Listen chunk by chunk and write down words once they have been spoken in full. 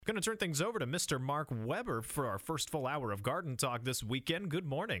Going to turn things over to Mr. Mark Weber for our first full hour of Garden Talk this weekend. Good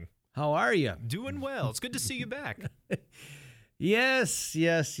morning. How are you? Doing well. It's good to see you back. Yes.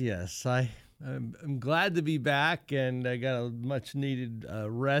 I'm glad to be back, and I got a much-needed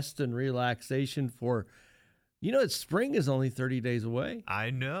rest and relaxation for, spring is only 30 days away. I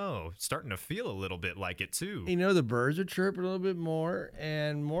know. Starting to feel a little bit like it, too. The birds are chirping a little bit more,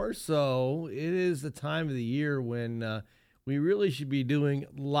 and more so, it is the time of the year when we really should be doing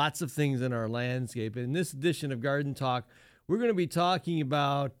lots of things in our landscape. In this edition of Garden Talk, we're going to be talking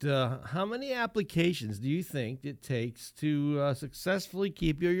about how many applications do you think it takes to successfully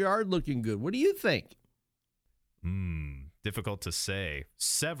keep your yard looking good? What do you think? Difficult to say.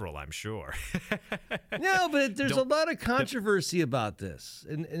 Several, I'm sure. No, but there's a lot of controversy about this.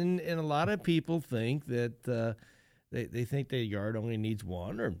 And a lot of people think that they think their yard only needs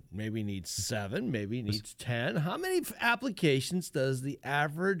one, or maybe needs 7, maybe needs 10. How many applications does the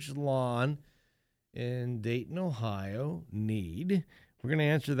average lawn in Dayton, Ohio need? We're going to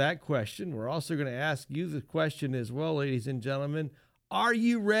answer that question. We're also going to ask you the question as well, ladies and gentlemen. Are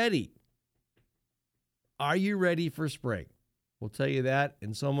you ready? Are you ready for spring? We'll tell you that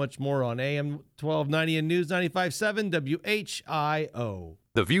and so much more on AM 1290 and News 95.7 WHIO.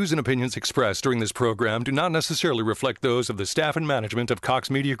 The views and opinions expressed during this program do not necessarily reflect those of the staff and management of Cox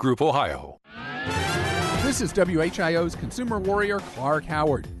Media Group, Ohio. This is WHIO's consumer warrior, Clark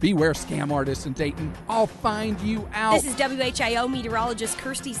Howard. Beware scam artists in Dayton. I'll find you out. This is WHIO meteorologist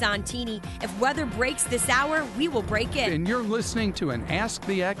Kirsty Zontini. If weather breaks this hour, we will break it. And you're listening to an Ask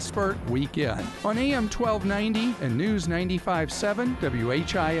the Expert weekend on AM 1290 and News 95.7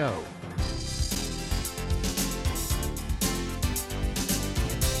 WHIO.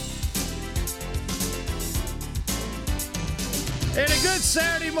 And a good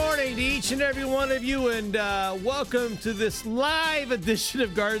Saturday morning to each and every one of you, and welcome to this live edition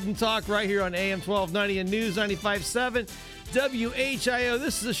of Garden Talk right here on AM 1290 and News 95.7 WHIO.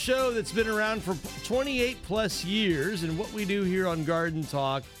 This is a show that's been around for 28 plus years, and what we do here on Garden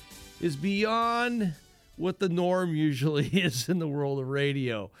Talk is beyond what the norm usually is in the world of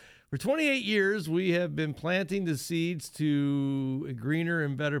radio. For 28 years, we have been planting the seeds to a greener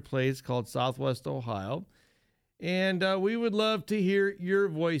and better place called Southwest Ohio. And we would love to hear your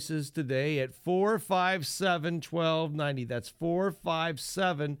voices today at 457-1290. That's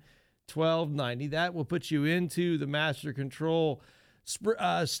 457-1290. That will put you into the Master Control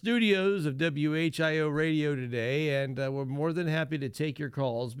studios of WHIO Radio today. And we're more than happy to take your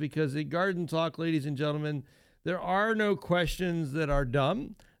calls because at Garden Talk, ladies and gentlemen, there are no questions that are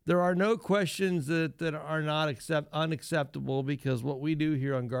dumb. There are no questions that are not unacceptable, because what we do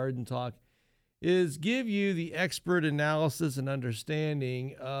here on Garden Talk is give you the expert analysis and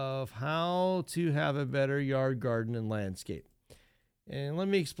understanding of how to have a better yard, garden, and landscape. And let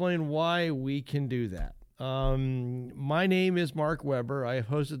me explain why we can do that. My name is Mark Weber. I have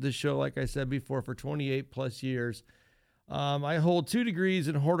hosted this show, like I said before, for 28 plus years. I hold 2 degrees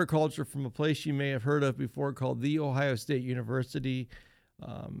in horticulture from a place you may have heard of before called The Ohio State University.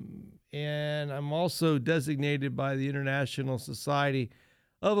 And I'm also designated by the International Society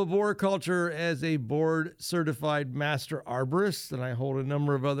of Arboriculture as a board-certified master arborist, and I hold a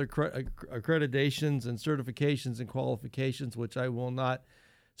number of other accreditations and certifications and qualifications, which I will not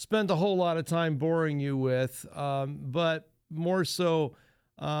spend a whole lot of time boring you with. But more so,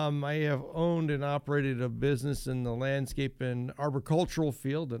 I have owned and operated a business in the landscape and arboricultural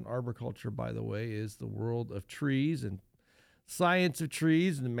field, and arboriculture, by the way, is the world of trees and science of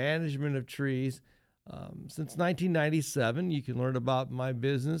trees and the management of trees. Since 1997, you can learn about my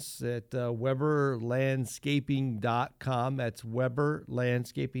business at WeberLandscaping.com. That's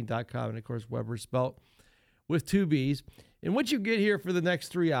WeberLandscaping.com. And, of course, Weber spelt with 2 B's. And what you get here for the next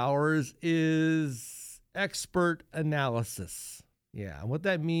 3 hours is expert analysis. Yeah, and what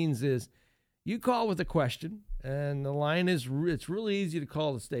that means is you call with a question, and the line is it's really easy to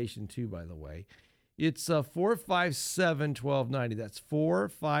call the station, too, by the way. It's 457-1290. That's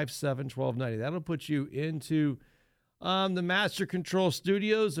 457-1290. That'll put you into the Master Control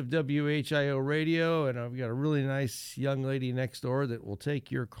studios of WHIO Radio, and I've got a really nice young lady next door that will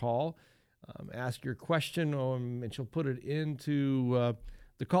take your call, ask your question, and she'll put it into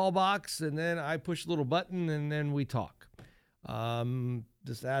the call box, and then I push a little button, and then we talk.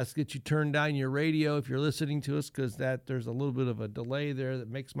 Just ask that you turn down your radio if you're listening to us, because there's a little bit of a delay there that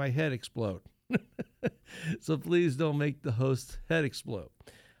makes my head explode. So please don't make the host's head explode.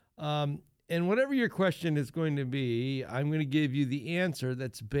 And whatever your question is going to be, I'm going to give you the answer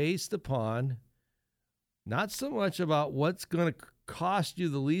that's based upon not so much about what's going to cost you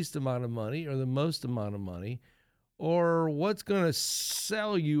the least amount of money or the most amount of money, or what's going to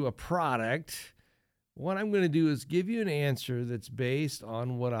sell you a product. What I'm going to do is give you an answer that's based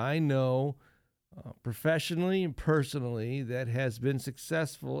on what I know professionally and personally that has been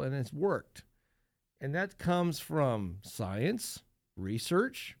successful and has worked. And that comes from science,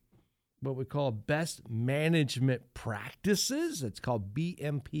 research, what we call best management practices. It's called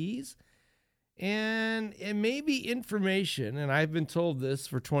BMPs. And it may be information, and I've been told this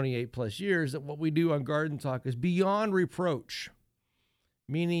for 28 plus years, that what we do on Garden Talk is beyond reproach,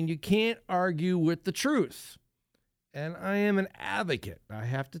 meaning you can't argue with the truth. And I am an advocate, I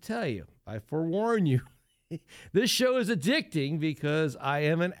have to tell you. I forewarn you. This show is addicting because I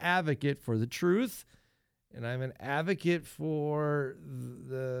am an advocate for the truth, and I'm an advocate for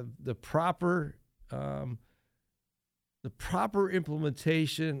the proper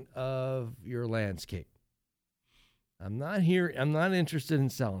implementation of your landscape. I'm not interested in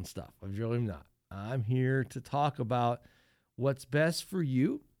selling stuff. I'm really not. I'm here to talk about what's best for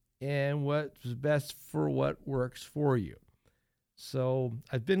you and what's best for what works for you. So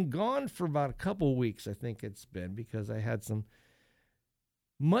I've been gone for about a couple weeks, I think it's been, because I had some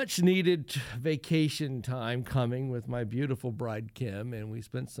much needed vacation time coming with my beautiful bride, Kim, and we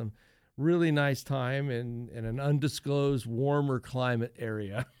spent some really nice time in an undisclosed warmer climate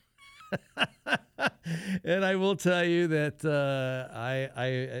area. And I will tell you that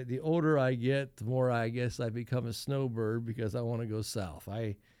the older I get, the more I guess I become a snowbird because I want to go south.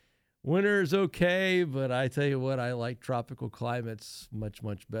 Winter is okay, but I tell you what, I like tropical climates much,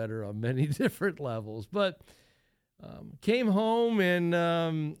 much better on many different levels. But came home, and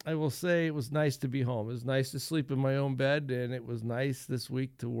I will say it was nice to be home. It was nice to sleep in my own bed, and it was nice this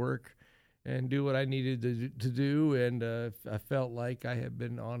week to work and do what I needed to do. And I felt like I had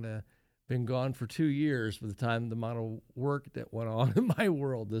been gone for 2 years by the time the amount of work that went on in my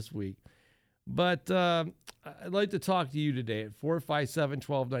world this week. But I'd like to talk to you today at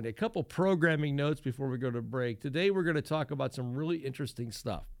 457-1290. A couple programming notes before we go to break. Today we're going to talk about some really interesting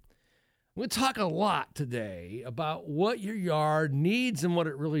stuff. We're going to talk a lot today about what your yard needs and what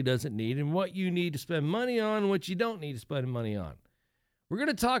it really doesn't need, and what you need to spend money on and what you don't need to spend money on. We're going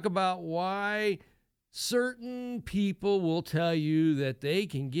to talk about why certain people will tell you that they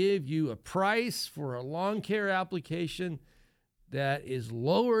can give you a price for a lawn care application that is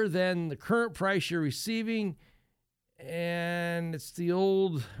lower than the current price you're receiving, and it's the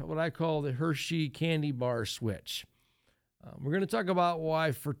old, what I call the Hershey candy bar switch. We're going to talk about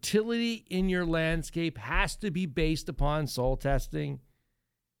why fertility in your landscape has to be based upon soil testing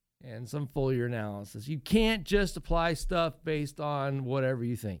and some foliar analysis. You can't just apply stuff based on whatever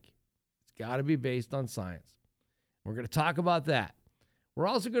you think. It's got to be based on science. We're going to talk about that. We're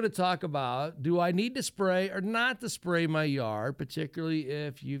also going to talk about, do I need to spray or not to spray my yard, particularly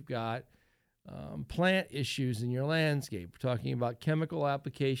if you've got plant issues in your landscape. We're talking about chemical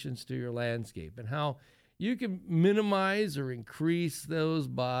applications to your landscape and how you can minimize or increase those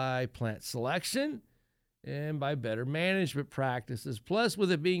by plant selection and by better management practices. Plus,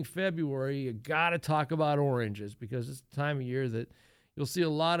 with it being February, you got to talk about oranges because it's the time of year that you'll see a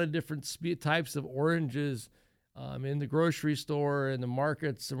lot of different types of oranges in the grocery store and the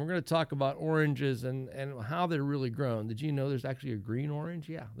markets. And we're going to talk about oranges and how they're really grown. Did you know there's actually a green orange?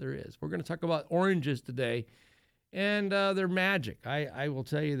 Yeah, there is. We're going to talk about oranges today, and they're magic. I will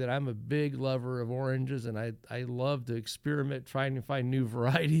tell you that I'm a big lover of oranges, and I love to experiment trying to find new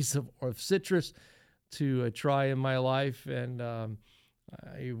varieties of citrus to try in my life. And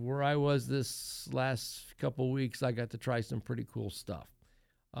where I was this last couple weeks, I got to try some pretty cool stuff.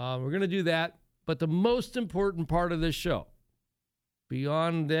 We're going to do that. But the most important part of this show,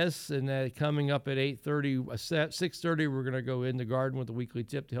 beyond this, and coming up at 8:30, 6:30, we're going to go in the garden with a weekly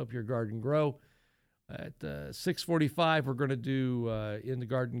tip to help your garden grow. At 6:45, we're going to do in the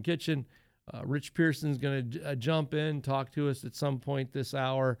garden kitchen. Rich Pearson's going to jump in, talk to us at some point this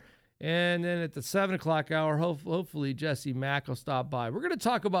hour. And then at the 7 o'clock hour, hopefully Jesse Mack will stop by. We're going to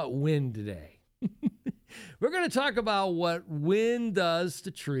talk about wind today. We're going to talk about what wind does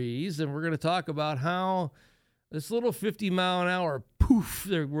to trees, and we're going to talk about how this little 50-mile-an-hour poof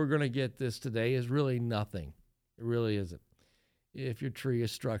that we're going to get this today is really nothing. It really isn't, if your tree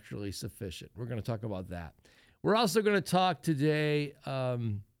is structurally sufficient. We're going to talk about that. We're also going to talk today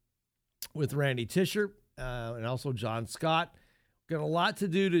with Randy Tisher and also John Scott. We've got a lot to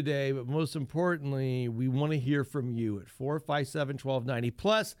do today, but most importantly, we want to hear from you at 457-1290.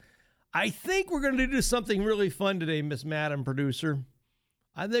 Plus, I think we're going to do something really fun today, Miss Madam Producer.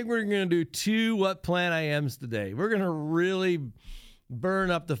 I think we're going to do 2 What Plant I Ams today. We're going to really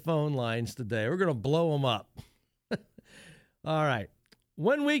burn up the phone lines today. We're going to blow them up. All right.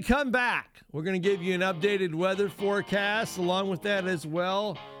 When we come back, we're going to give you an updated weather forecast along with that as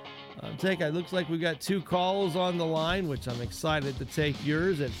well. It looks like we got 2 calls on the line, which I'm excited to take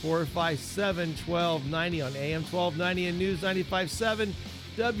yours at 457-1290 on AM 1290 and News 95.7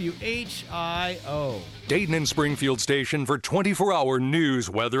 WHIO. Dayton and Springfield station for 24-hour news,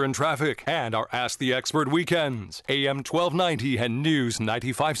 weather, and traffic. And our Ask the Expert weekends. AM 1290 and News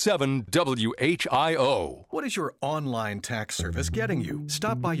 95.7 WHIO. What is your online tax service getting you?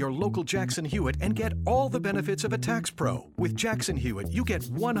 Stop by your local Jackson Hewitt and get all the benefits of a tax pro. With Jackson Hewitt, you get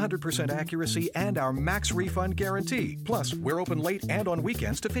 100% accuracy and our max refund guarantee. Plus, we're open late and on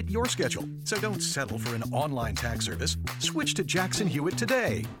weekends to fit your schedule. So don't settle for an online tax service. Switch to Jackson Hewitt today.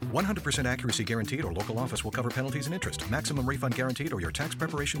 100% accuracy guaranteed, or local office will cover penalties and interest. Maximum refund guaranteed, or your tax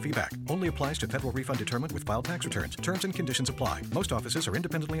preparation fee back. Only applies to federal refund determined with filed tax returns. Terms and conditions apply. Most offices are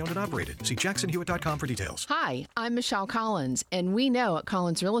independently owned and operated. See jacksonhewitt.com for details. Hi, I'm Michelle Collins, and we know at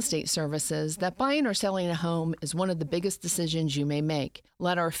Collins Real Estate Services that buying or selling a home is one of the biggest decisions you may make.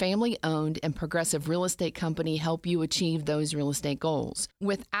 Let our family-owned and progressive real estate company help you achieve those real estate goals.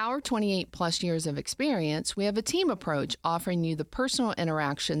 With our 28-plus years of experience, we have a team approach offering you the personal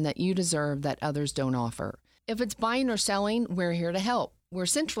interaction that you deserve that others don't offer. If it's buying or selling, we're here to help. We're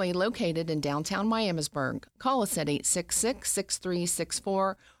centrally located in downtown Miamisburg. Call us at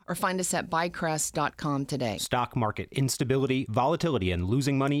 866-6364 or find us at buycrest.com today. Stock market instability, volatility, and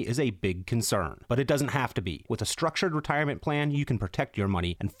losing money is a big concern, but it doesn't have to be. With a structured retirement plan, you can protect your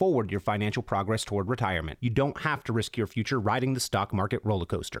money and forward your financial progress toward retirement. You don't have to risk your future riding the stock market roller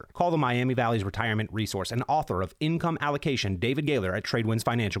coaster. Call the Miami Valley's retirement resource and author of Income Allocation, David Gaylor at Tradewinds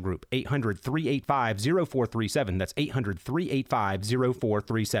Financial Group, 800-385-0437. That's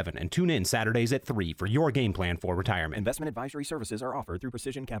 800-385-0437. And tune in Saturdays at 3 for your game plan for retirement. Investment advisory services are offered through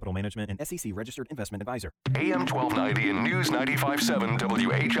Precision Capital Management and SEC Registered Investment Advisor. AM 1290 and News 95.7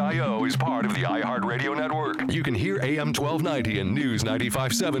 WHIO is part of the iHeartRadio network. You can hear AM 1290 and News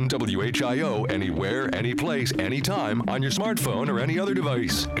 95.7 WHIO anywhere, anyplace, anytime on your smartphone or any other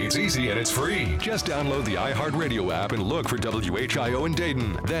device. It's easy and it's free. Just download the iHeartRadio app and look for WHIO in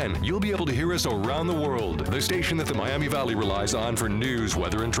Dayton. Then you'll be able to hear us around the world. The station that the Miami Valley relies on for news,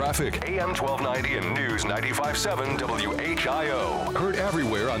 weather, and traffic. AM 1290 and News 95.7 WHIO. Heard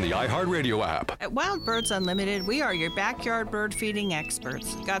everywhere on the iHeartRadio app. At Wild Birds Unlimited, we are your backyard bird feeding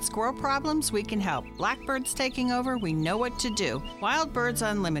experts. Got squirrel problems? We can help. Blackbirds taking over? We know what to do. Wild Birds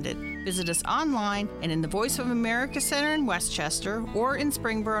Unlimited. Visit us online and in the Voice of America Center in Westchester or in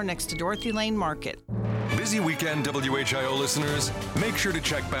Springboro next to Dorothy Lane Market. Busy weekend, WHIO listeners. Make sure to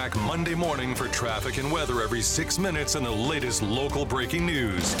check back Monday morning for traffic and weather every 6 minutes and the latest local breaking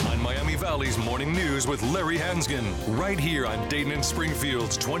news on Miami Valley's Morning News with Larry Hansgen, right here on Dayton and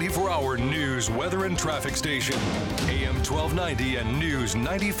Springfield's 24-hour news, weather, and traffic station. AM 1290 and News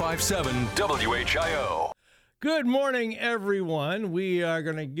 95.7 WHIO. Good morning, everyone. We are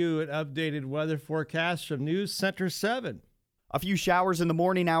going to do an updated weather forecast from News Center 7. A few showers in the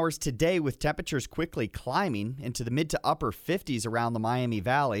morning hours today with temperatures quickly climbing into the mid to upper 50s around the Miami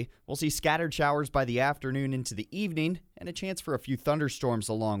Valley. We'll see scattered showers by the afternoon into the evening and a chance for a few thunderstorms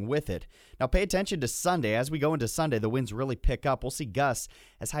along with it. Now pay attention to Sunday. As we go into Sunday, the winds really pick up. We'll see gusts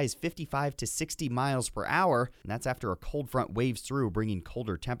as high as 55 to 60 miles per hour, and that's after a cold front waves through, bringing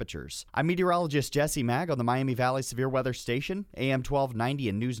colder temperatures. I'm meteorologist Jesse Mag on the Miami Valley Severe Weather Station, AM 1290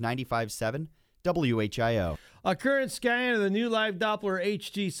 and News 95.7. WHIO. A current scan of the new live Doppler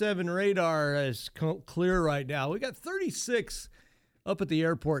HG7 radar is clear right now. We got 36 up at the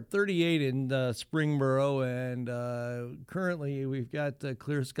airport, 38 in Springboro, and currently we've got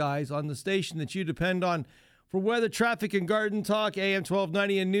clear skies on the station that you depend on for weather, traffic, and garden talk. AM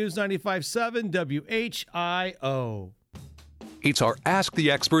 1290 and News 95.7 WHIO. It's our Ask the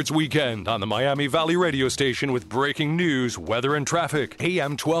Experts weekend on the Miami Valley radio station with breaking news, weather, and traffic.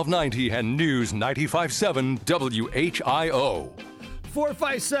 AM 1290 and News 95.7 WHIO.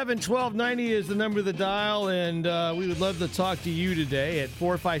 457-1290 is the number of the dial, and we would love to talk to you today at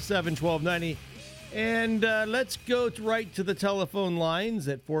 457-1290. And let's go right to the telephone lines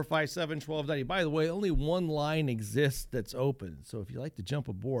at 457-1290. By the way, only one line exists that's open, so if you'd like to jump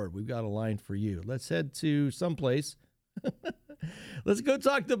aboard, we've got a line for you. Let's head to someplace. Let's go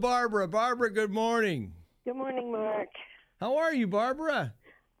talk to Barbara. Barbara, good morning. Good morning, Mark. How are you, Barbara?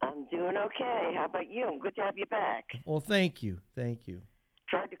 I'm doing okay. How about you? Good to have you back. Well, thank you. Thank you.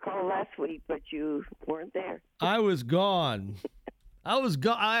 Tried to call last week, but you weren't there. I was gone. I was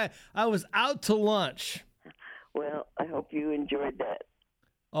out to lunch. Well, I hope you enjoyed that.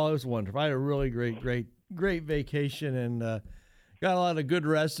 Oh, it was wonderful. I had a really great vacation and got a lot of good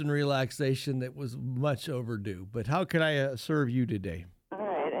rest and relaxation that was much overdue. But how can I serve you today?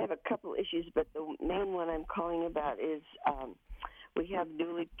 issues, but the main one I'm calling about is we have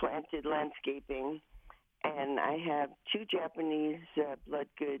newly planted landscaping, and I have two Japanese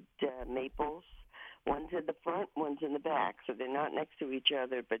bloodgood maples. One's in the front, one's in the back, so they're not next to each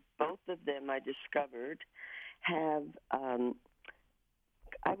other, but both of them I discovered have,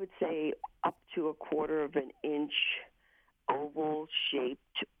 I would say, up to a quarter of an inch oval-shaped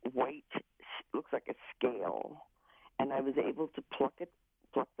white, looks like a scale, and I was able to pluck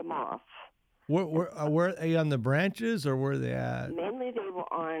them off. Were they on the branches, or were they at? Mostly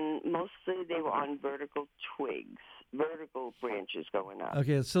they were on vertical twigs, vertical branches going up.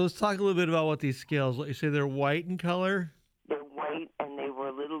 Okay, so let's talk a little bit about what these scales. You say they're white in color? They're white, and they were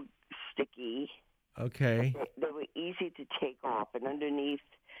a little sticky. Okay. They were easy to take off, and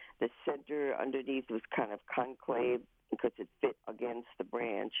the center underneath was kind of concave because it fit against the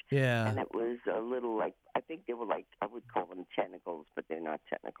branch. Yeah. And it was a little I think they were I would call them tentacles, but they're not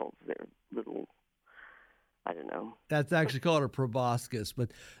tentacles. They're little, I don't know. That's actually called a proboscis.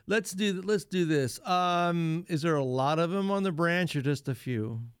 But let's do this. Is there a lot of them on the branch, or just a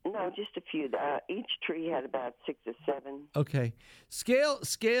few? No, just a few. Each tree had about 6 or 7. Okay.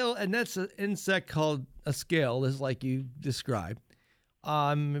 Scale, and that's an insect called a scale, is like you described.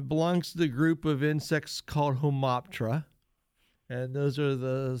 It belongs to the group of insects called Homoptera, and those are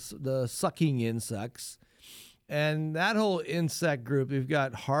the sucking insects. And that whole insect group, you've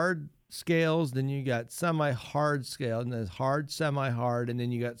got hard scales, then you got semi-hard scale, and then hard, semi-hard, and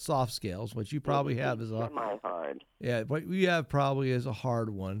then you got soft scales, which you probably have as a semi-hard. Yeah, what we have probably is a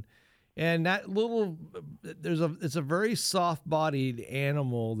hard one. And that it's a very soft-bodied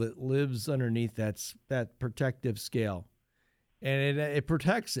animal that lives underneath that protective scale. And it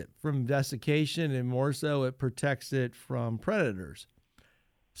protects it from desiccation, and more so, it protects it from predators.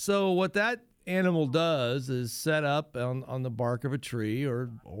 So what that animal does is set up on the bark of a tree or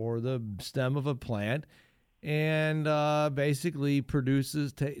the stem of a plant, and basically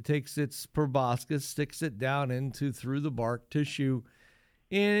takes its proboscis, sticks it down through the bark tissue,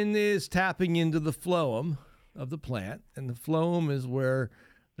 and is tapping into the phloem of the plant. And the phloem is where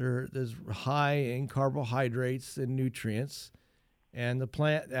there's high in carbohydrates and nutrients. And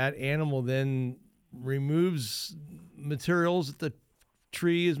that animal then removes materials that the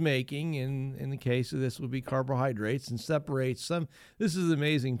tree is making, in the case of this would be carbohydrates, and separates some. This is the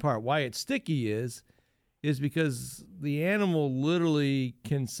amazing part. Why it's sticky is because the animal literally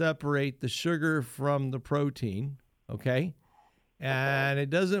can separate the sugar from the protein, okay? And it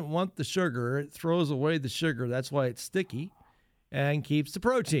doesn't want the sugar. It throws away the sugar. That's why it's sticky, and keeps the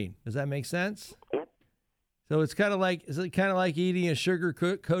protein. Does that make sense? Yep. So it's kind of like eating a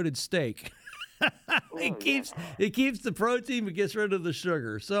sugar-coated steak. It keeps the protein but gets rid of the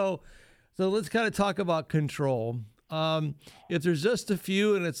sugar. So let's kind of talk about control. If there's just a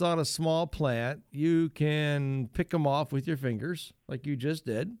few and it's on a small plant, you can pick them off with your fingers like you just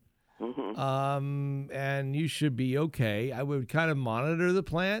did. Mm-hmm. And you should be okay. I would kind of monitor the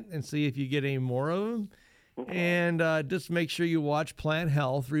plant and see if you get any more of them. Okay. And just make sure you watch plant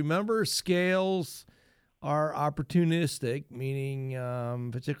health. Remember, scales are opportunistic, meaning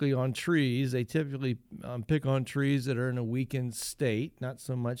particularly on trees. They typically pick on trees that are in a weakened state, not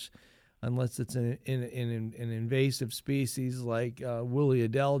so much unless it's an invasive species like woolly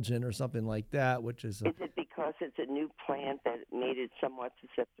adelgin or something like that, which is... Is it because it's a new plant that made it somewhat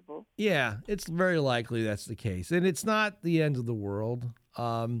susceptible? Yeah, it's very likely that's the case. And it's not the end of the world.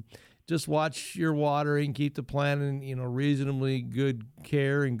 Just watch your watering, keep the plant in reasonably good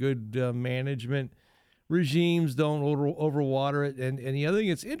care and good management regimes. Don't overwater it. And the other thing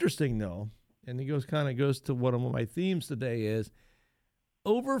that's interesting, though, and it goes to one of my themes today, is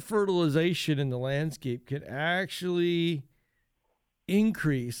over-fertilization in the landscape can actually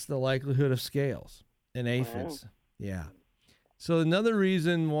increase the likelihood of scales and aphids. Wow. Yeah. So another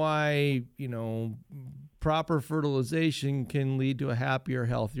reason why, proper fertilization can lead to a happier,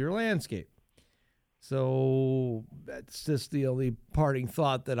 healthier landscape. So that's just the only parting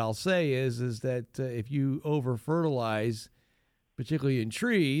thought that I'll say is that if you over-fertilize, particularly in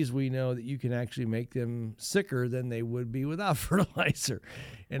trees, we know that you can actually make them sicker than they would be without fertilizer,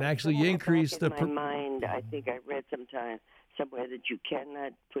 and actually increase the... In my mind, I think I read somewhere that you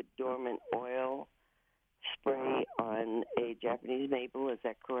cannot put dormant oil spray on a Japanese maple. Is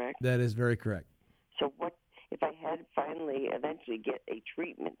that correct? That is very correct. So what if I had eventually get a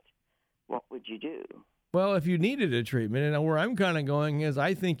treatment? What would you do? Well, if you needed a treatment, and where I'm kind of going is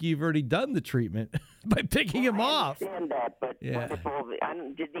I think you've already done the treatment by picking them off. I understand that, but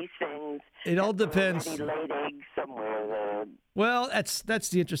did these things... It all depends. Laid eggs somewhere. Well, that's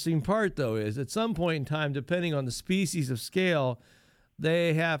the interesting part, though, is at some point in time, depending on the species of scale,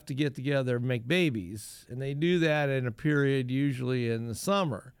 they have to get together and make babies. And they do that in a period usually in the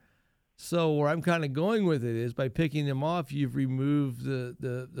summer. So where I'm kind of going with it is by picking them off, you've removed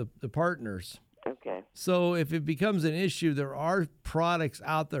the partners. Okay. So if it becomes an issue, there are products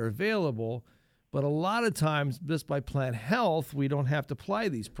out there available, but a lot of times just by plant health, we don't have to apply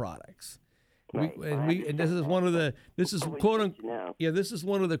these products. Right. This is one of the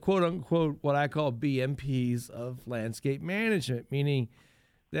quote unquote what I call BMPs of landscape management, meaning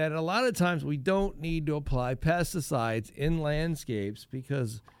that a lot of times we don't need to apply pesticides in landscapes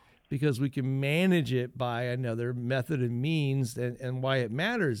because we can manage it by another method and means. And why it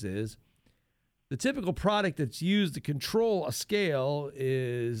matters is the typical product that's used to control a scale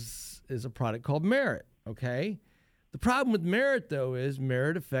is a product called Merit, okay? The problem with Merit, though, is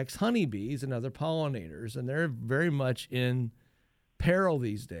Merit affects honeybees and other pollinators, and they're very much in peril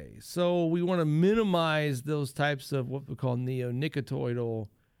these days. So we want to minimize those types of what we call neonicotinoidal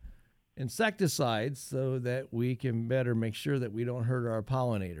insecticides so that we can better make sure that we don't hurt our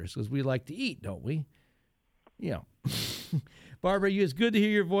pollinators, because we like to eat, don't we? Yeah. Barbara, it's good to hear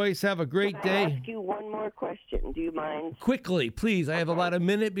your voice. Have a great day. Can I ask you one more question? Do you mind? Quickly, please. I have about a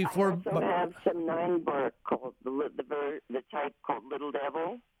minute before. I also have some 9-bark called the type called Little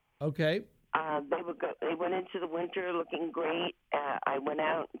Devil. Okay. They went into the winter looking great. I went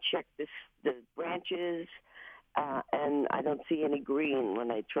out and checked the branches, and I don't see any green when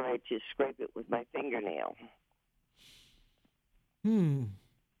I try to scrape it with my fingernail.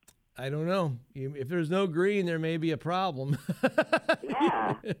 I don't know. If there's no green, there may be a problem.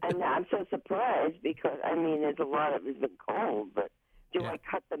 Yeah, and I'm so surprised because, there's a lot of it's been cold, but do I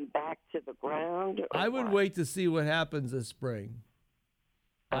cut them back to the ground? I would wait to see what happens this spring.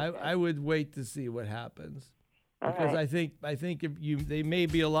 Okay. I would wait to see what happens. Because I think if they may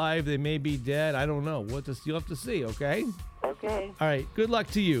be alive, they may be dead. I don't know. You'll have to see, okay? Okay. All right. Good luck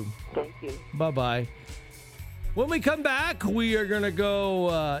to you. Thank you. Bye-bye. When we come back, we are going to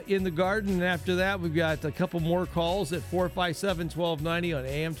go in the garden. And after that, we've got a couple more calls at 457-1290 on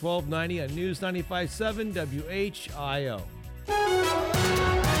AM 1290 on News 95.7 WHIO.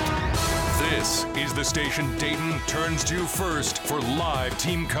 This is the station Dayton turns to first for live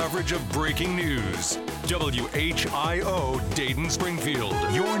team coverage of breaking news. WHIO Dayton Springfield.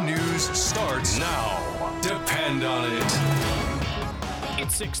 Your news starts now. Depend on it.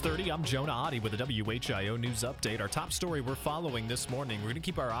 It's 6:30. I'm Jonah Oddie with the WHIO News Update. Our top story we're following this morning. We're going to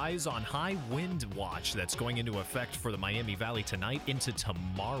keep our eyes on high wind watch that's going into effect for the Miami Valley tonight into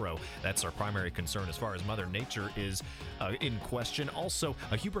tomorrow. That's our primary concern as far as Mother Nature is in question. Also,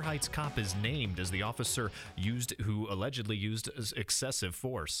 a Huber Heights cop is named as the officer who allegedly used excessive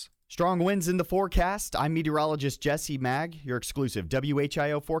force. Strong winds in the forecast. I'm meteorologist Jesse Mag. Your exclusive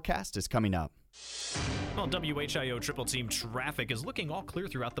WHIO forecast is coming up. Well, WHIO Triple Team traffic is looking all clear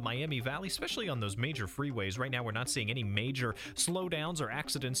throughout the Miami Valley, especially on those major freeways. Right now, we're not seeing any major slowdowns or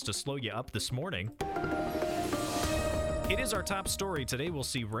accidents to slow you up this morning. It is our top story. Today we'll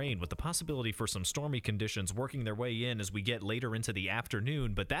see rain with the possibility for some stormy conditions working their way in as we get later into the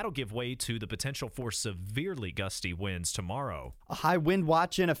afternoon, but that'll give way to the potential for severely gusty winds tomorrow. A high wind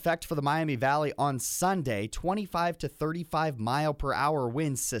watch in effect for the Miami Valley on Sunday. 25 to 35 mile per hour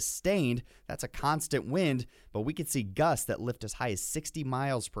winds sustained. That's a constant wind, but we could see gusts that lift as high as 60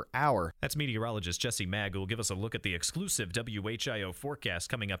 miles per hour. That's meteorologist Jesse Mag, who will give us a look at the exclusive WHIO forecast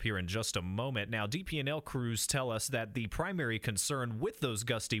coming up here in just a moment. Now, DP&L crews tell us that the primary concern with those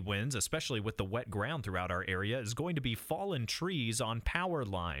gusty winds, especially with the wet ground throughout our area, is going to be fallen trees on power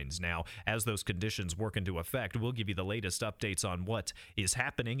lines. Now, as those conditions work into effect, we'll give you the latest updates on what is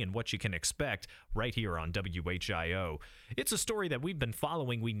happening and what you can expect right here on WHIO. It's a story that we've been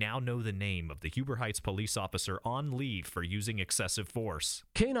following. We now know the name of the Huber Heights police officer on leave for using excessive force.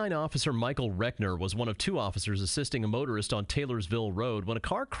 K-9 officer Michael Reckner was one of two officers assisting a motorist on Taylorsville Road when a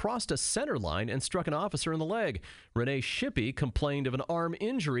car crossed a center line and struck an officer in the leg. Renee Shippey complained of an arm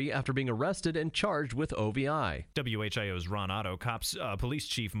injury after being arrested and charged with OVI. WHIO's Ron Otto. Police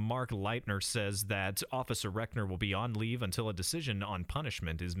Chief Mark Leitner says that Officer Reckner will be on leave until a decision on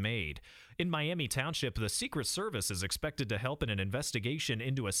punishment is made. In Miami Township, the Secret Service is expected to help in an investigation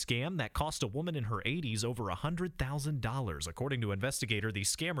into a scam that cost a woman in her 80s over $100,000. According to investigator,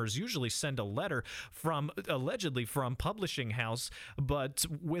 these scammers usually send a letter allegedly from publishing house, but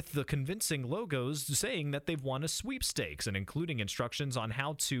with the convincing logos saying that they've won a sweepstakes and including instructions on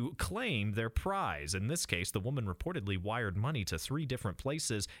how to claim their prize. In this case, the woman reportedly wired money to 3 different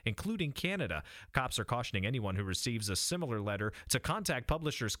places, including Canada. Cops are cautioning anyone who receives a similar letter to contact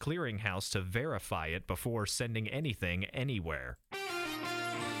Publishers Clearinghouse to verify it before sending anything anywhere.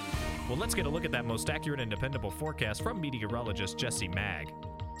 Well, let's get a look at that most accurate and dependable forecast from meteorologist Jesse Mag.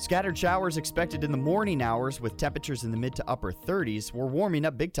 Scattered showers expected in the morning hours with temperatures in the mid to upper 30s. We're warming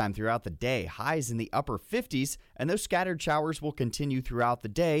up big time throughout the day. Highs in the upper 50s, and those scattered showers will continue throughout the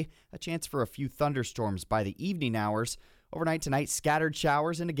day. A chance for a few thunderstorms by the evening hours. Overnight tonight, scattered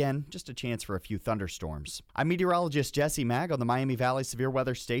showers, and again, just a chance for a few thunderstorms. I'm meteorologist Jesse Mag on the Miami Valley Severe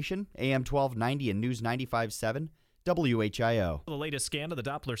Weather Station, AM 1290 and News 95.7. WHIO. The latest scan of the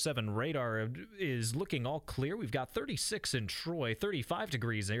Doppler 7 radar is looking all clear. We've got 36 in Troy, 35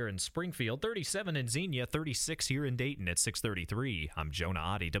 degrees here in Springfield, 37 in Xenia, 36 here in Dayton at 6:33. I'm Jonah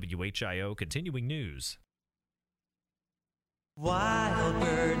Oddie, WHIO, continuing news. Wild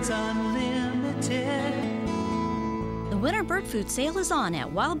Birds Unlimited. The winter bird food sale is on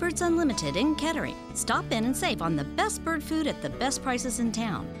at Wild Birds Unlimited in Kettering. Stop in and save on the best bird food at the best prices in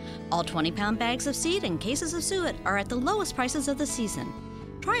town. All 20-pound bags of seed and cases of suet are at the lowest prices of the season.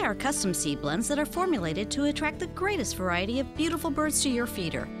 Try our custom seed blends that are formulated to attract the greatest variety of beautiful birds to your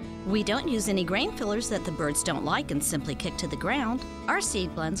feeder. We don't use any grain fillers that the birds don't like and simply kick to the ground. Our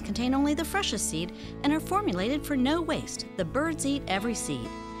seed blends contain only the freshest seed and are formulated for no waste. The birds eat every seed.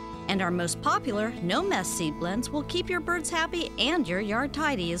 And our most popular, no-mess seed blends will keep your birds happy and your yard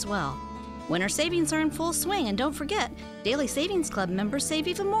tidy as well. Winter savings are in full swing, and don't forget, Daily Savings Club members save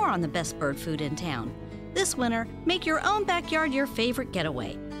even more on the best bird food in town. This winter, make your own backyard your favorite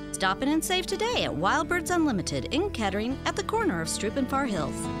getaway. Stop in and save today at Wild Birds Unlimited in Kettering at the corner of Stroop and Far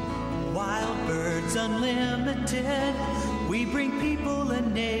Hills. Wild Birds Unlimited, we bring people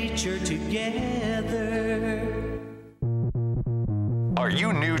and nature together. Are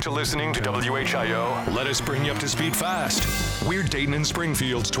you new to listening to WHIO? Let us bring you up to speed fast. We're Dayton and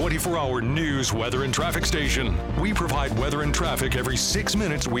Springfield's 24-hour news, weather, and traffic station. We provide weather and traffic every 6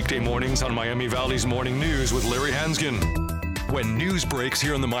 minutes weekday mornings on Miami Valley's Morning News with Larry Hansgen. When news breaks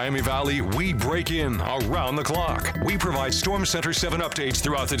here in the Miami Valley, we break in around the clock. We provide Storm Center 7 updates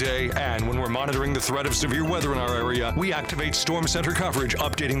throughout the day, and when we're monitoring the threat of severe weather in our area, we activate Storm Center coverage,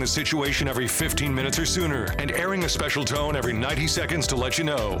 updating the situation every 15 minutes or sooner, and airing a special tone every 90 seconds to let you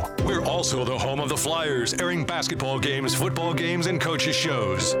know. We're also the home of the Flyers, airing basketball games, football games, and coaches'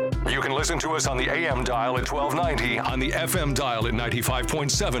 shows. You can listen to us on the AM dial at 1290, on the FM dial at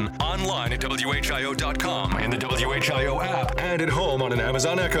 95.7, online at WHIO.com, in the WHIO app, and at home on an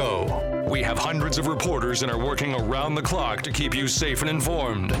Amazon Echo. We have hundreds of reporters and are working around the clock to keep you safe and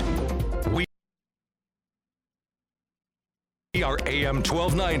informed. We are AM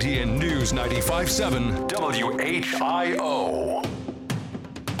 1290 and News 95.7 WHIO.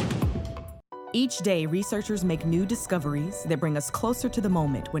 Each day, researchers make new discoveries that bring us closer to the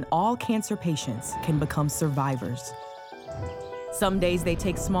moment when all cancer patients can become survivors. Some days they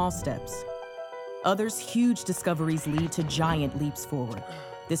take small steps. Others, huge discoveries lead to giant leaps forward.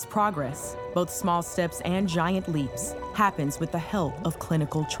 This progress, both small steps and giant leaps, happens with the help of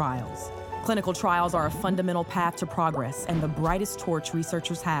clinical trials. Clinical trials are a fundamental path to progress and the brightest torch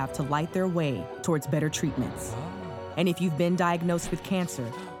researchers have to light their way towards better treatments. And if you've been diagnosed with cancer,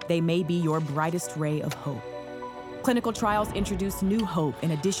 they may be your brightest ray of hope. Clinical trials introduce new hope in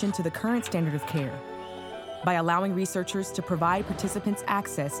addition to the current standard of care by allowing researchers to provide participants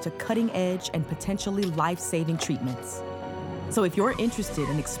access to cutting-edge and potentially life-saving treatments. So if you're interested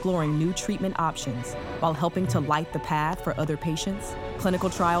in exploring new treatment options while helping to light the path for other patients, clinical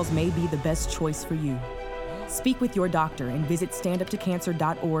trials may be the best choice for you. Speak with your doctor and visit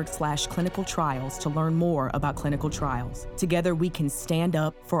standuptocancer.org/clinical trials to learn more about clinical trials. Together, we can stand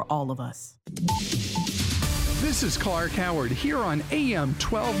up for all of us. This is Clark Howard here on AM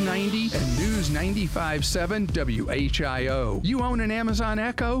 1290 and News 95.7 WHIO. You own an Amazon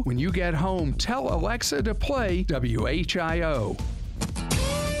Echo? When you get home, tell Alexa to play WHIO.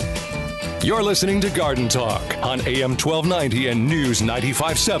 You're listening to Garden Talk on AM 1290 and News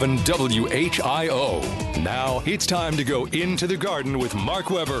 95.7 WHIO. Now it's time to go into the garden with Mark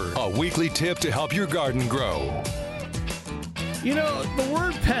Weber, a weekly tip to help your garden grow. You know, the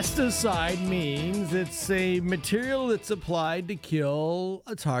word pesticide means it's a material that's applied to kill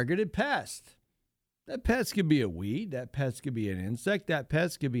a targeted pest. That pest could be a weed, that pest could be an insect, that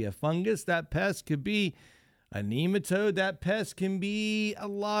pest could be a fungus, that pest could be a nematode, that pest can be a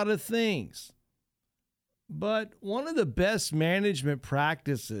lot of things. But one of the best management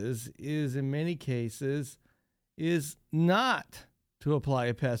practices is, in many cases, is not to apply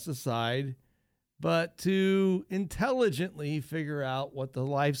a pesticide, but to intelligently figure out what the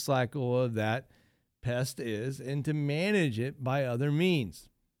life cycle of that pest is and to manage it by other means.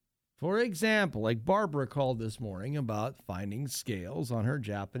 For example, like Barbara called this morning about finding scales on her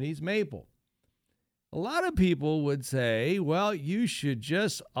Japanese maple. A lot of people would say, well, you should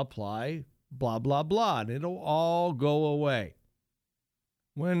just apply blah, blah, blah, and it'll all go away.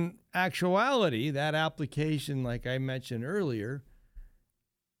 When actuality, that application, like I mentioned earlier,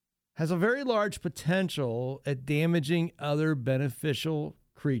 has a very large potential at damaging other beneficial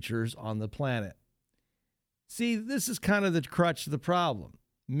creatures on the planet. See, this is kind of the crutch of the problem.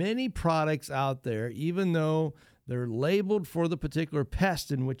 Many products out there, even though they're labeled for the particular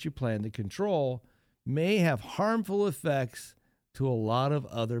pest in which you plan to control, may have harmful effects to a lot of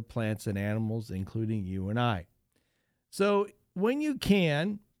other plants and animals, including you and I. So when you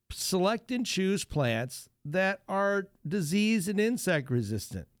can, select and choose plants that are disease and insect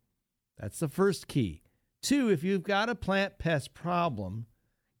resistant. That's the first key. 2, if you've got a plant pest problem,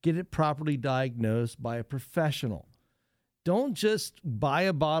 get it properly diagnosed by a professional. Don't just buy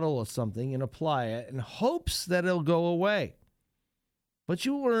a bottle of something and apply it in hopes that it'll go away. But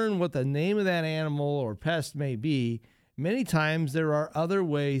you learn what the name of that animal or pest may be. Many times there are other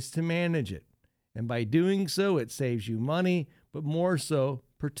ways to manage it. And by doing so, it saves you money, but more so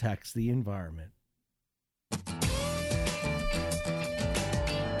protects the environment.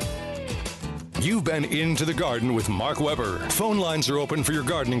 You've been Into the Garden with Mark Weber. Phone lines are open for your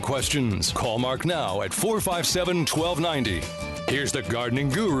gardening questions. Call Mark now at 457-1290. Here's the gardening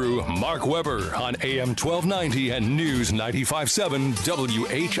guru, Mark Weber, on AM 1290 and News 95.7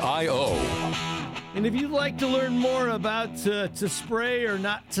 WHIO. And if you'd like to learn more about to spray or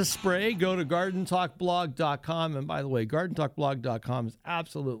not to spray, go to gardentalkblog.com. And by the way, gardentalkblog.com is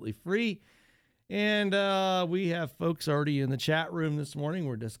absolutely free. And we have folks already in the chat room this morning.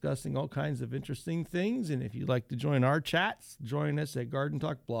 We're discussing all kinds of interesting things. And if you'd like to join our chats, join us at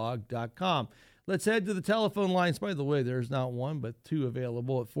gardentalkblog.com. Let's head to the telephone lines. By the way, there's not one, but 2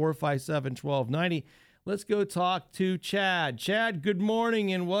 available at 457-1290. Let's go talk to Chad. Chad, good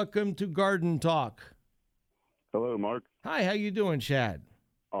morning and welcome to Garden Talk. Hello, Mark. Hi, how you doing, Chad?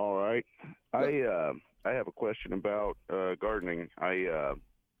 All right. I have a question about gardening.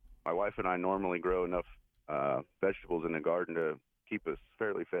 My wife and I normally grow enough vegetables in the garden to keep us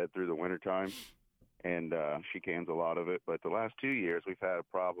fairly fed through the wintertime, and she cans a lot of it. But the last 2 years, we've had a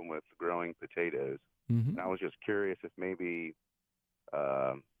problem with growing potatoes. And I was just curious if maybe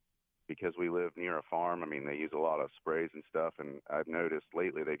because we live near a farm, I mean, they use a lot of sprays and stuff, and I've noticed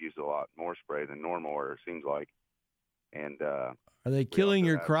lately they've used a lot more spray than normal, or it seems like. And are they killing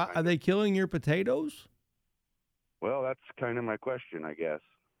your crop? Are they killing your potatoes? Well, that's kind of my question, I guess.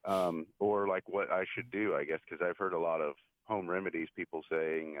 Or like what I should do, I guess, because I've heard a lot of home remedies, people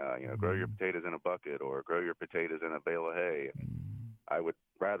saying, grow your potatoes in a bucket or grow your potatoes in a bale of hay. I would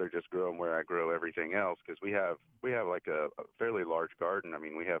rather just grow them where I grow everything else, because we have like a fairly large garden. I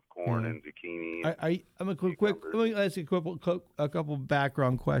mean, we have corn and zucchini. Let me ask you a couple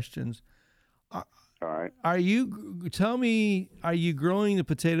background questions. All right. Are you growing the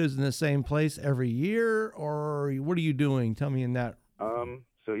potatoes in the same place every year, or what are you doing? Tell me in that.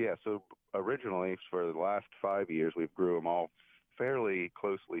 So originally for the last 5 years, we've grew them all fairly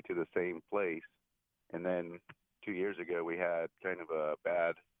closely to the same place. And then 2 years ago, we had kind of a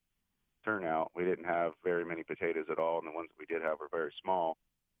bad turnout. We didn't have very many potatoes at all, and the ones that we did have were very small.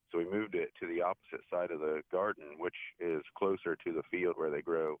 So we moved it to the opposite side of the garden, which is closer to the field where they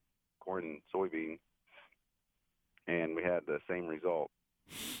grow corn and soybean. And we had the same result.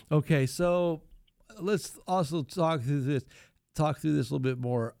 Okay, so let's also talk through this a little bit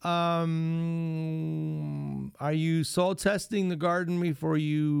more. Are you soil testing the garden before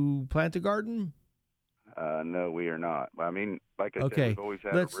you plant the garden? No, we are not. I mean, like I said, we've always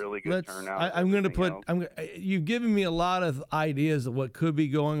had a really good turnout. I'm going to put. You've given me a lot of ideas of what could be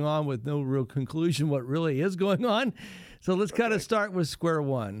going on with no real conclusion what really is going on. So let's kind of start with square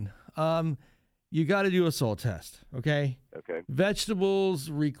one. You got to do a soil test. Okay. Okay. Vegetables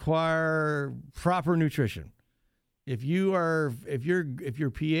require proper nutrition. If your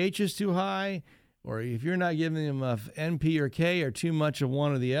pH is too high, or if you're not giving them enough NP or K, or too much of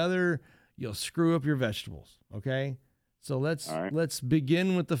one or the other, you'll screw up your vegetables. Okay, so let's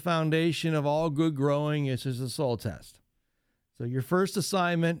begin with the foundation of all good growing. It's just a soil test. So your first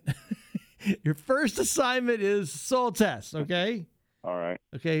assignment, is soil test. Okay. All right.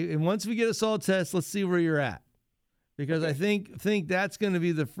 Okay, and once we get a soil test, let's see where you're at, because I think that's going to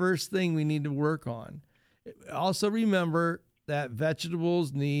be the first thing we need to work on. Also remember that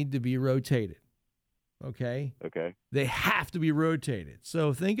vegetables need to be rotated. Okay? Okay. They have to be rotated.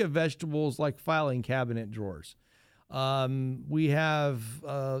 So think of vegetables like filing cabinet drawers. We have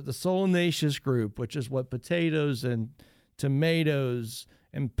the solanaceous group, which is what potatoes and tomatoes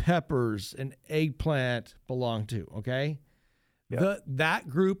and peppers and eggplant belong to. Okay? That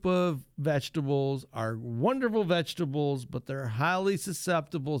group of vegetables are wonderful vegetables, but they're highly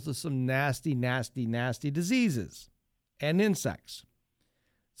susceptible to some nasty, nasty, nasty diseases and insects.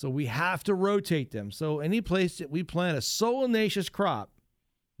 So we have to rotate them. So any place that we plant a solanaceous crop,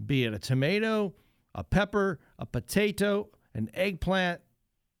 be it a tomato, a pepper, a potato, an eggplant,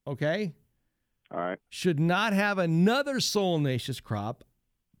 okay? All right. Should not have another solanaceous crop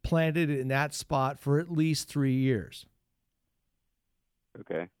planted in that spot for at least 3 years.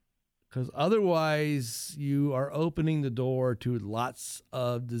 Okay. Because otherwise, you are opening the door to lots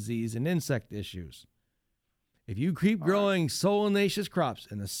of disease and insect issues. If you keep growing solanaceous crops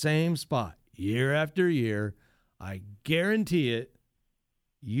in the same spot year after year, I guarantee it,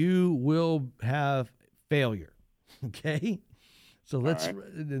 you will have failure. Okay? So let's,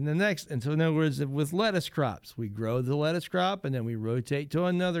 in the next, and so in other words, with lettuce crops, we grow the lettuce crop and then we rotate to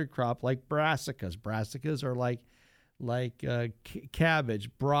another crop like brassicas. Brassicas are like cabbage,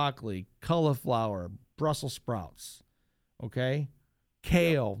 broccoli, cauliflower, Brussels sprouts, okay?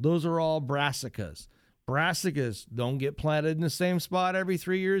 Kale, those are all brassicas. Brassicas don't get planted in the same spot every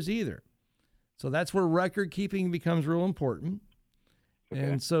 3 years either. So that's where record keeping becomes real important. Okay.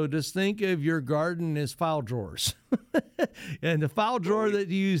 And so just think of your garden as file drawers. And the file drawer that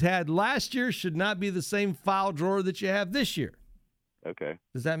you had last year should not be the same file drawer that you have this year. Okay.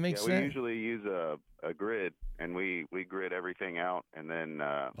 Does that make sense? We usually use a grid, and we grid everything out, and then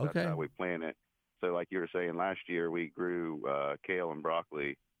that's how we plant it. So like you were saying, last year we grew kale and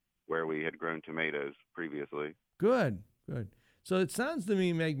broccoli where we had grown tomatoes previously. Good. So it sounds to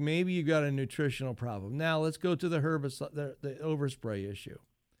me, Meg, maybe you got a nutritional problem. Now let's go to the herbicide, the overspray issue.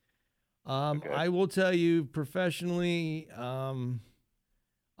 I will tell you professionally,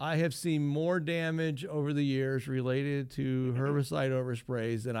 I have seen more damage over the years related to herbicide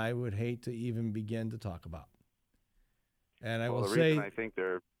oversprays than I would hate to even begin to talk about. And I will say, the reason I think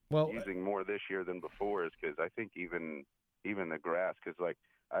they're using more this year than before is because I think even the grass, because like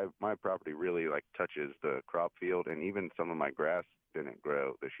my property really like touches the crop field, and even some of my grass didn't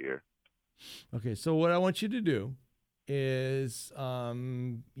grow this year. Okay, so what I want you to do is,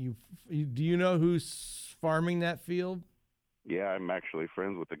 do you know who's farming that field? Yeah, I'm actually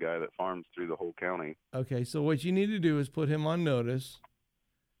friends with the guy that farms through the whole county. Okay, so what you need to do is put him on notice.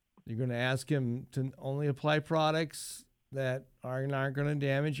 You're going to ask him to only apply products that are not going to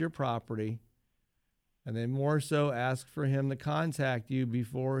damage your property. And then more so ask for him to contact you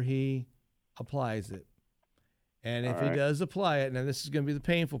before he applies it. And if he does apply it, now this is going to be the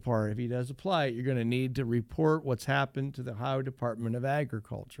painful part, if he does apply it, you're going to need to report what's happened to the Ohio Department of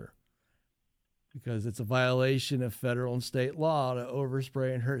Agriculture, because it's a violation of federal and state law to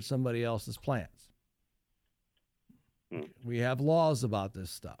overspray and hurt somebody else's plants. We have laws about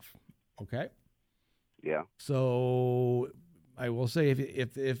this stuff, okay? Yeah. So I will say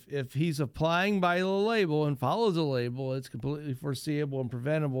if he's applying by the label and follows the label, it's completely foreseeable and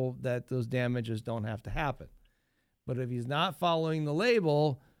preventable that those damages don't have to happen. But if he's not following the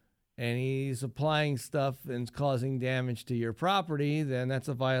label and he's applying stuff and causing damage to your property, then that's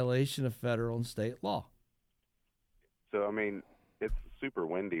a violation of federal and state law. So, I mean, it's super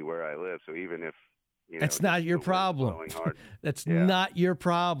windy where I live, so even if, that's not your problem. That's not your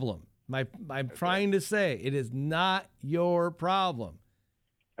problem. I'm trying to say it is not your problem.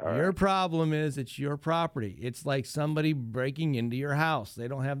 Your problem is it's your property. It's like somebody breaking into your house. They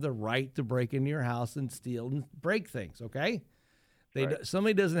don't have the right to break into your house and steal and break things, okay?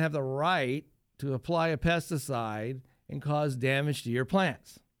 Somebody doesn't have the right to apply a pesticide and cause damage to your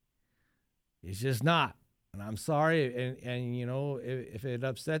plants. It's just not. And I'm sorry, and you know, if it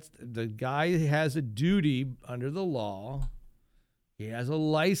upsets, the guy has a duty under the law. He has a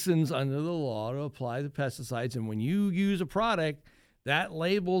license under the law to apply the pesticides. And when you use a product, that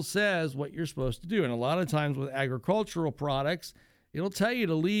label says what you're supposed to do. And a lot of times with agricultural products, it'll tell you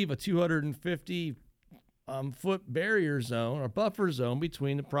to leave a 250 foot barrier zone or buffer zone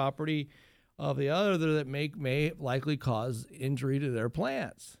between the property of the other that may likely cause injury to their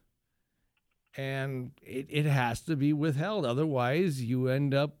plants. And it has to be withheld. Otherwise, you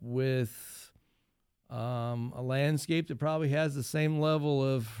end up with a landscape that probably has the same level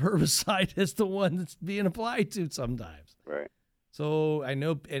of herbicide as the one that's being applied to sometimes. Right. So I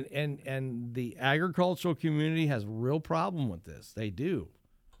know, and the agricultural community has a real problem with this. They do.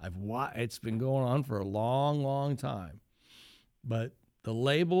 It's been going on for a long, long time. But the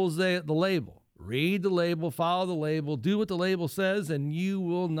label's the label. Read the label, follow the label, do what the label says, and you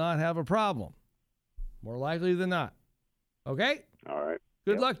will not have a problem. More likely than not. Okay? All right.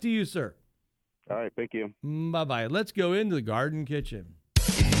 Good luck to you, sir. All right. Thank you. Bye-bye. Let's go into the garden kitchen.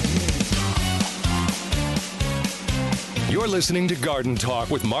 You're listening to Garden Talk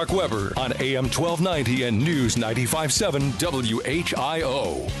with Mark Weber on AM 1290 and News 95.7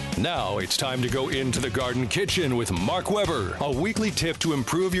 WHIO. Now it's time to go into the garden kitchen with Mark Weber, a weekly tip to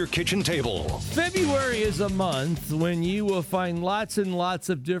improve your kitchen table. February is a month when you will find lots and lots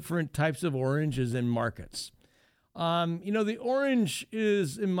of different types of oranges in markets. The orange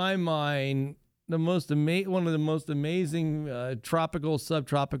is, in my mind, one of the most amazing tropical,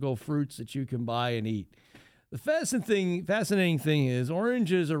 subtropical fruits that you can buy and eat. The fascinating thing is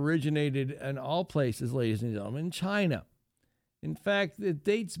oranges originated in all places, ladies and gentlemen, in China. In fact, it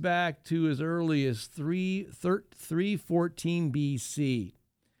dates back to as early as 314 BC.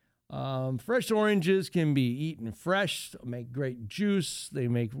 Fresh oranges can be eaten fresh, make great juice. They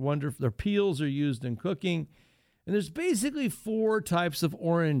make wonderful. Their peels are used in cooking. And there's basically 4 types of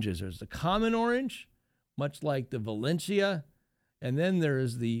oranges. There's the common orange, much like the Valencia. And then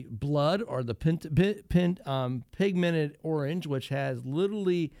there's the blood or the pigmented orange, which has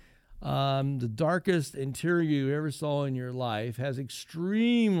literally the darkest interior you ever saw in your life, has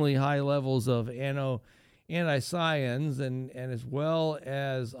extremely high levels of anthocyanins and as well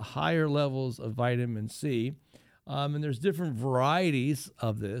as higher levels of vitamin C. And there's different varieties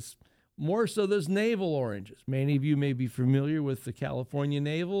of this. More so, there's navel oranges. Many of you may be familiar with the California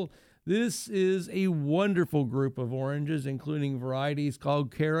navel. This is a wonderful group of oranges, including varieties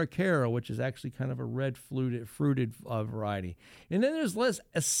called Cara Cara, which is actually kind of a red fruited variety. And then there's less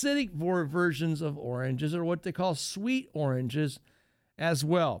acidic versions of oranges, or what they call sweet oranges as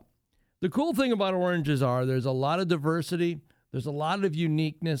well. The cool thing about oranges there's a lot of diversity, there's a lot of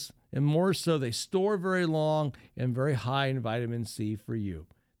uniqueness, and more so, they store very long and very high in vitamin C for you.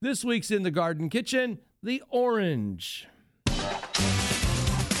 This week's In the Garden Kitchen, the orange.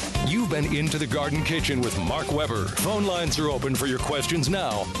 You've been into the Garden Kitchen with Mark Weber. Phone lines are open for your questions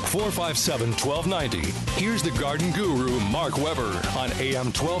now. 457-1290. Here's the garden guru, Mark Weber, on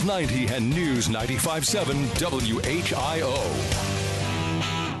AM 1290 and News 95.7 WHIO.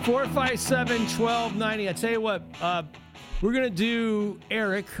 457-1290. I tell you what, we're going to do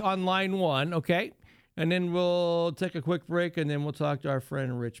Eric on line 1, okay? And then we'll take a quick break, and then we'll talk to our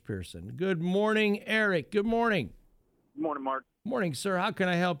friend Rich Pearson. Good morning, Eric. Good morning. Good morning, Mark. Morning, sir. How can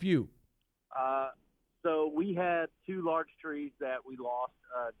I help you? So we had 2 large trees that we lost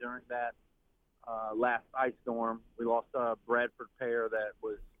during that last ice storm. We lost a Bradford pear that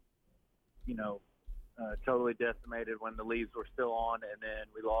was, totally decimated when the leaves were still on, and then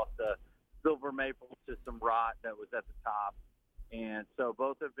we lost a silver maple to some rot that was at the top. And so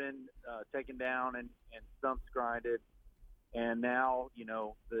both have been taken down and stumps grinded. And now,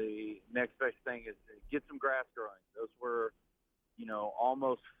 the next best thing is to get some grass growing. Those were,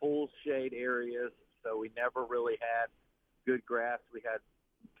 almost full shade areas, so we never really had good grass. We had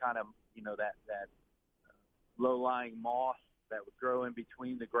kind of, that low-lying moss that would grow in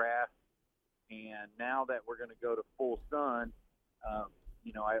between the grass. And now that we're going to go to full sun,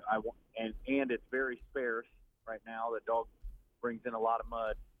 and it's very sparse right now. The dog brings in a lot of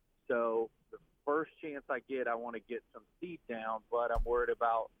mud. So the first chance I get, I want to get some seed down, but I'm worried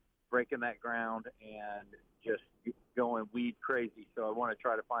about breaking that ground and just going weed crazy. So I want to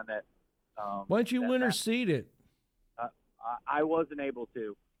try to find that. Why don't you winter seed it? I wasn't able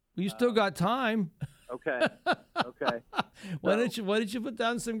to. You still got time. Okay. Why don't you put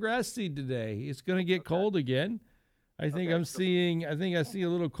down some grass seed today? It's going to get cold again. I see a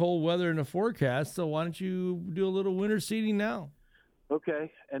little cold weather in the forecast. So why don't you do a little winter seeding now?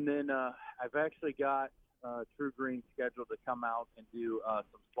 Okay. And then I've actually got True Green scheduled to come out and do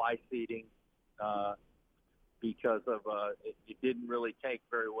some slice seeding because of it didn't really take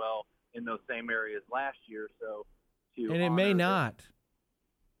very well in those same areas last year. So it may not.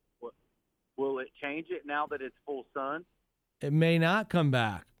 Will it change it now that it's full sun? It may not come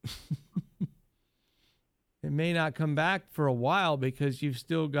back. It may not come back for a while because you've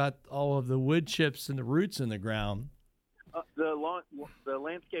still got all of the wood chips and the roots in the ground. The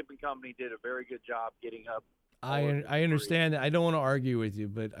landscaping company did a very good job getting up. I understand that. I don't want to argue with you,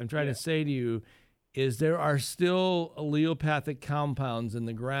 but I'm trying to say to you is there are still allelopathic compounds in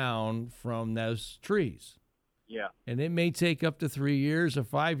the ground from those trees. Yeah. And it may take up to 3 years or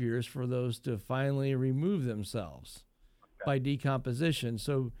 5 years for those to finally remove themselves by decomposition.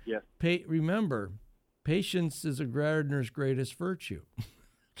 So remember, patience is a gardener's greatest virtue.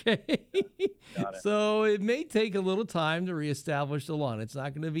 Okay. Got it. So it may take a little time to reestablish the lawn. It's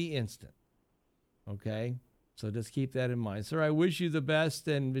not going to be instant. Okay. So just keep that in mind. Sir, I wish you the best,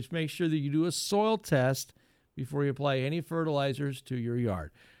 and just make sure that you do a soil test before you apply any fertilizers to your yard.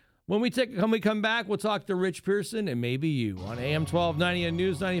 When we come back, we'll talk to Rich Pearson and maybe you on AM 1290 and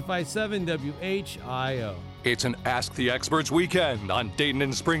News 95.7 WHIO. It's an Ask the Experts weekend on Dayton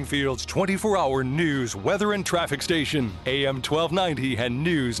and Springfield's 24-hour news, weather, and traffic station, AM 1290 and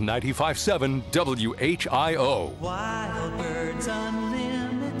News 95.7 WHIO. Wild Birds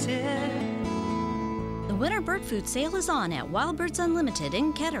Unlimited. The winter bird food sale is on at Wild Birds Unlimited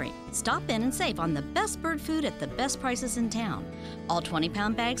in Kettering. Stop in and save on the best bird food at the best prices in town. All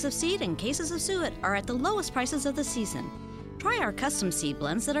 20-pound bags of seed and cases of suet are at the lowest prices of the season. Try our custom seed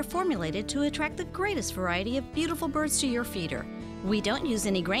blends that are formulated to attract the greatest variety of beautiful birds to your feeder. We don't use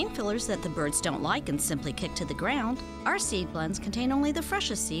any grain fillers that the birds don't like and simply kick to the ground. Our seed blends contain only the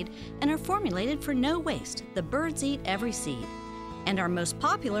freshest seed and are formulated for no waste. The birds eat every seed. And our most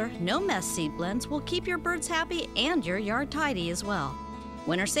popular, no-mess seed blends will keep your birds happy and your yard tidy as well.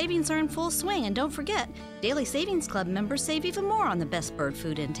 Winter savings are in full swing, and don't forget, Daily Savings Club members save even more on the best bird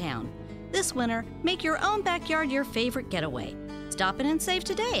food in town. This winter, make your own backyard your favorite getaway. Stop in and save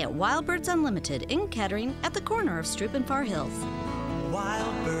today at Wild Birds Unlimited in Kettering at the corner of Stroop and Far Hills.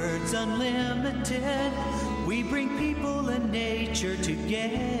 Wild Birds Unlimited. We bring people and nature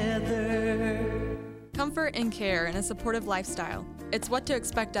together. Comfort and care in a supportive lifestyle. It's what to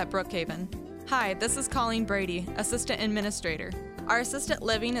expect at Brookhaven. Hi, this is Colleen Brady, Assistant Administrator. Our assisted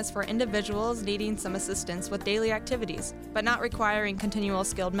living is for individuals needing some assistance with daily activities, but not requiring continual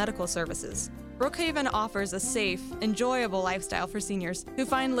skilled medical services. Brookhaven offers a safe, enjoyable lifestyle for seniors who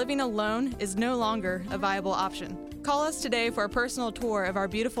find living alone is no longer a viable option. Call us today for a personal tour of our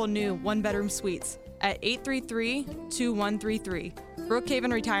beautiful new one-bedroom suites at 833-2133,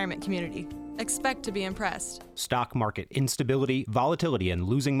 Brookhaven Retirement Community. Expect to be impressed. Stock market instability, volatility, and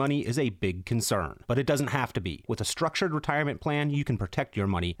losing money is a big concern, but it doesn't have to be. With a structured retirement plan, you can protect your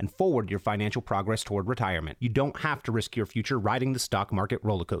money and forward your financial progress toward retirement. You don't have to risk your future riding the stock market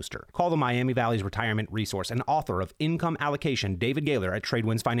roller coaster. Call the Miami Valley's retirement resource and author of Income Allocation, David Gaylor at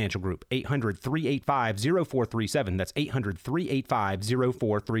Tradewinds Financial Group, 800-385-0437. That's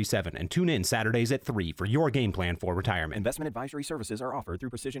 800-385-0437. And tune in Saturdays at 3 for your game plan for retirement. Investment advisory services are offered through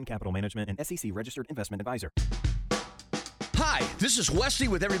Precision Capital Management and SEC Registered Investment Advisor. Hi, this is Wesley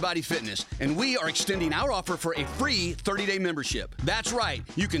with Everybody Fitness, and we are extending our offer for a free 30-day membership. That's right.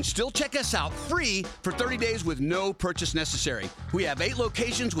 You can still check us out free for 30 days with no purchase necessary. We have 8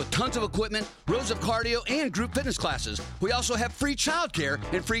 locations with tons of equipment, rows of cardio, and group fitness classes. We also have free childcare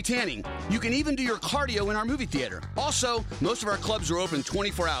and free tanning. You can even do your cardio in our movie theater. Also, most of our clubs are open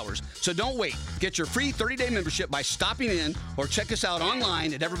 24 hours, so don't wait. Get your free 30-day membership by stopping in or check us out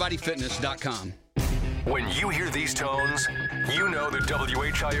online at everybodyfitness.com. When you hear these tones, you know the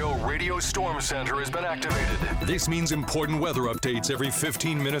WHIO Radio Storm Center has been activated. This means important weather updates every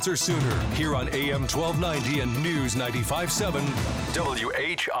 15 minutes or sooner here on AM 1290 and News 95.7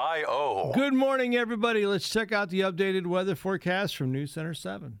 WHIO. Good morning, everybody. Let's check out the updated weather forecast from News Center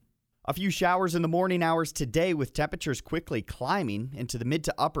 7. A few showers in the morning hours today with temperatures quickly climbing into the mid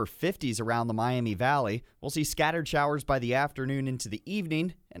to upper 50s around the Miami Valley. We'll see scattered showers by the afternoon into the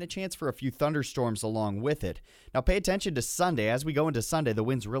evening and a chance for a few thunderstorms along with it. Now pay attention to Sunday. As we go into Sunday, the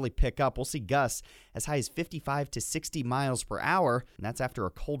winds really pick up. We'll see gusts as high as 55 to 60 miles per hour, and that's after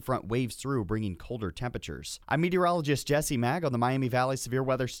a cold front waves through, bringing colder temperatures. I'm meteorologist Jesse Mag on the Miami Valley Severe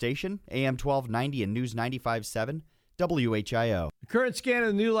Weather Station, AM 1290 and News 95.7. WHIO. The current scan of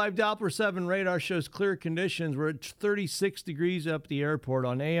the new live Doppler 7 radar shows clear conditions. We're at 36 degrees up at the airport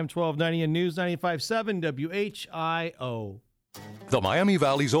on AM 1290 and News 95.7 WHIO. The Miami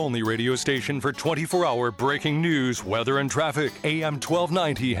Valley's only radio station for 24-hour breaking news, weather, and traffic. AM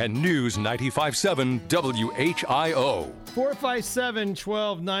 1290 and News 95.7 WHIO.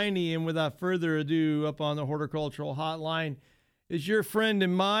 457-1290. And without further ado, up on the horticultural hotline is your friend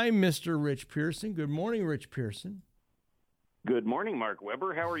and mine, Mr. Rich Pearson. Good morning, Rich Pearson. Good morning, Mark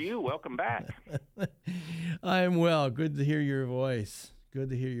Weber. How are you? Welcome back. I'm well. Good to hear your voice. Good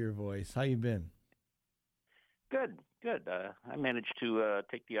to hear your voice. How you been? Good. I managed to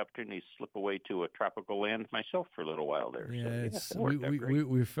take the opportunity to slip away to a tropical land myself for a little while there.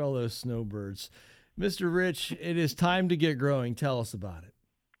 We're fellow snowbirds. Mr. Rich, it is time to get growing. Tell us about it.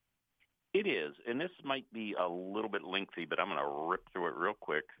 It is, and this might be a little bit lengthy, but I'm going to rip through it real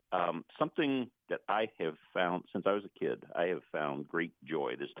quick. Something that I have found since I was a kid, I have found great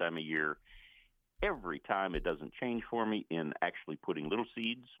joy this time of year. Every time it doesn't change for me in actually putting little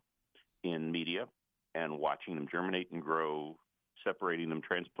seeds in media and watching them germinate and grow, separating them,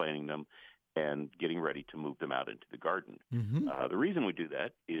 transplanting them, and getting ready to move them out into the garden. Mm-hmm. The reason we do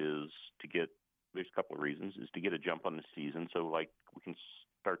that is there's a couple of reasons, is to get a jump on the season. So like we can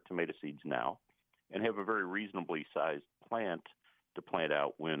start tomato seeds now and have a very reasonably sized plant to plant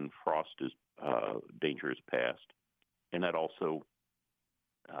out when frost is danger is past, and that also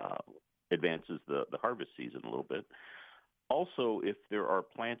advances the harvest season a little bit. Also, if there are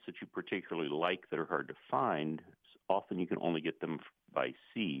plants that you particularly like that are hard to find, often you can only get them by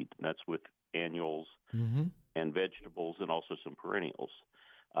seed, and that's with annuals and vegetables and also some perennials.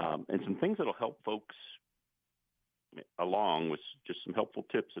 And some things that will help folks along with just some helpful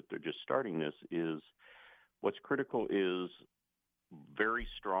tips if they're just starting this is what's critical is very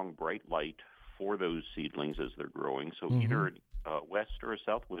strong bright light for those seedlings as they're growing. So either a west or a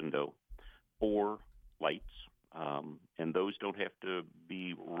south window or lights. And those don't have to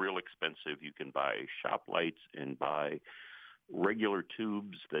be real expensive. You can buy shop lights and buy regular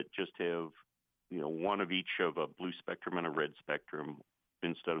tubes that just have, one of each of a blue spectrum and a red spectrum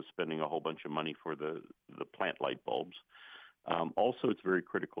instead of spending a whole bunch of money for the plant light bulbs. Also, it's very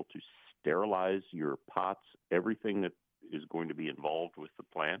critical to sterilize your pots, everything that is going to be involved with the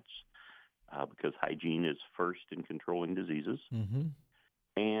plants, because hygiene is first in controlling diseases.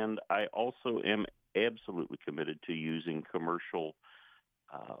 And I also am absolutely committed to using commercial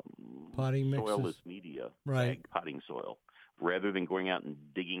potting soil mixes. as media, Right. potting soil, rather than going out and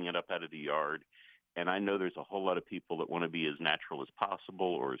digging it up out of the yard. And I know there's a whole lot of people that want to be as natural as possible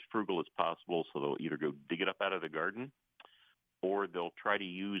or as frugal as possible, so they'll either go dig it up out of the garden or they'll try to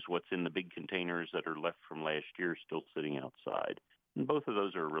use what's in the big containers that are left from last year still sitting outside. And both of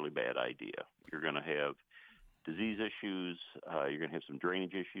those are a really bad idea. You're going to have disease issues. You're going to have some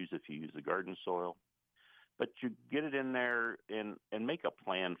drainage issues if you use the garden soil. But you get it in there and make a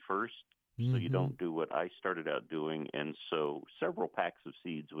plan first so you don't do what I started out doing and sow several packs of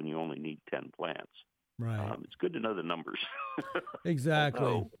seeds when you only need 10 plants. Right. It's good to know the numbers. Exactly.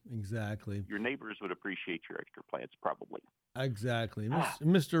 Although Exactly. your neighbors would appreciate your extra plants probably. Exactly.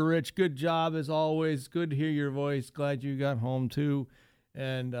 Mr. Rich, good job as always. Good to hear your voice. Glad you got home too.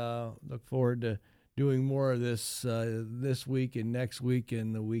 And look forward to doing more of this this week and next week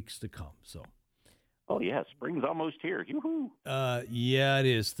and the weeks to come. So. Oh, yeah. Spring's almost here. Yoo-hoo. Yeah, it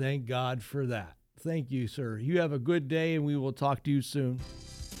is. Thank God for that. Thank you, sir. You have a good day, and we will talk to you soon.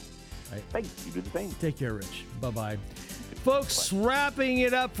 Right. Thanks. You do the same. Take care, Rich. Bye-bye. Folks, wrapping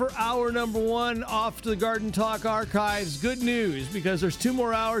it up for hour number 1 off to the Garden Talk archives. Good news, because there's 2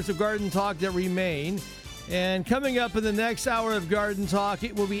 more hours of Garden Talk that remain. And coming up in the next hour of Garden Talk,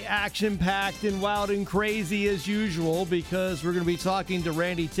 it will be action-packed and wild and crazy as usual, because we're going to be talking to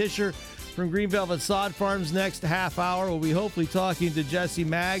Randy Tisher from Green Velvet Sod Farms next half hour. We'll be hopefully talking to Jesse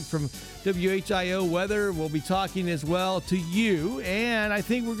Mag from WHIO Weather. We'll be talking as well to you. And I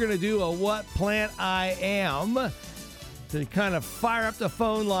think we're going to do a What Plant I Am to kind of fire up the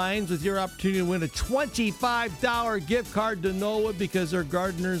phone lines with your opportunity to win a $25 gift card to NOLA, because they're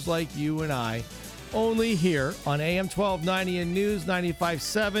gardeners like you and I. Only here on AM 1290 and News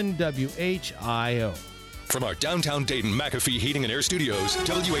 95.7 WHIO. From our downtown Dayton McAfee Heating and Air Studios,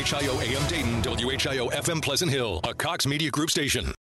 WHIO AM Dayton, WHIO FM Pleasant Hill, a Cox Media Group station.